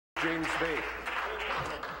James Bay.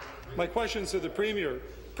 My question is to the Premier.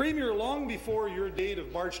 Premier, long before your date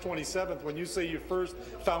of March 27th, when you say you first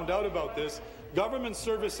found out about this, Government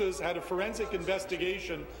Services had a forensic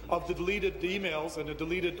investigation of the deleted emails and the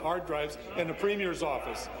deleted hard drives in the Premier's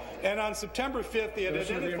office. And on September 5th, they had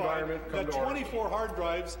identified that 24 hard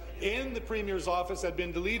drives in the Premier's office had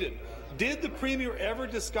been deleted. Did the Premier ever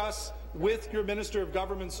discuss with your Minister of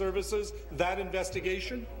Government Services that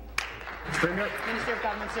investigation? Premier. Minister of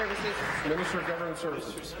Government Services. Minister of Government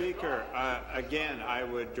Services. Mr. Speaker, again, I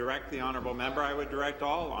would direct the honourable member, I would direct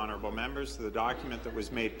all honourable members to the document that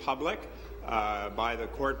was made public by the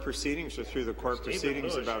court proceedings or through the court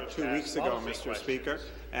proceedings about 2 weeks ago, Mr. Speaker,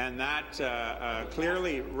 and that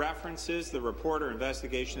clearly references the report or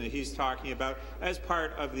investigation that he's talking about as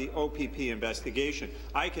part of the OPP investigation.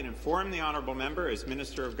 I can inform the honourable member, as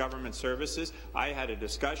Minister of Government Services, I had a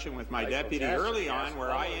discussion with my deputy early on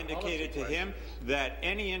where I indicated to him that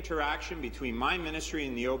any interaction between my ministry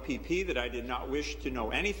and the OPP, that I did not wish to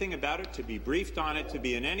know anything about it, to be briefed on it, to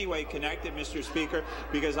be in any way connected, Mr. Speaker,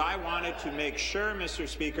 because I wanted to make sure, Mr.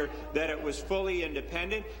 Speaker, that it was fully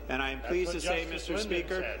independent, and I am pleased to say, Mr.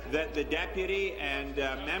 Speaker, that the deputy and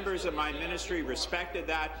members of my ministry respected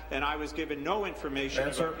that, and I was given no information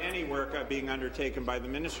about any work being undertaken by the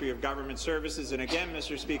Ministry of Government Services. And again,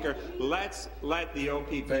 Mr. Speaker, let's let the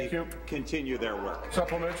OPP continue their work.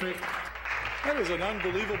 Supplementary. That is an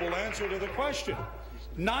unbelievable answer to the question.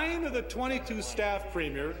 9 of the 22 staff,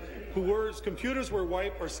 Premier, whose computers were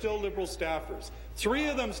wiped are still Liberal staffers. 3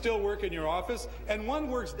 of them still work in your office, and 1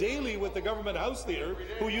 works daily with the government House Leader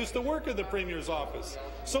who used to work in the Premier's office.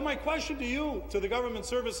 So my question to you, to the Government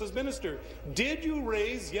Services Minister, did you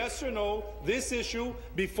raise, yes or no, this issue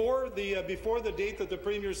before the date that the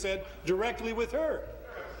Premier said directly with her?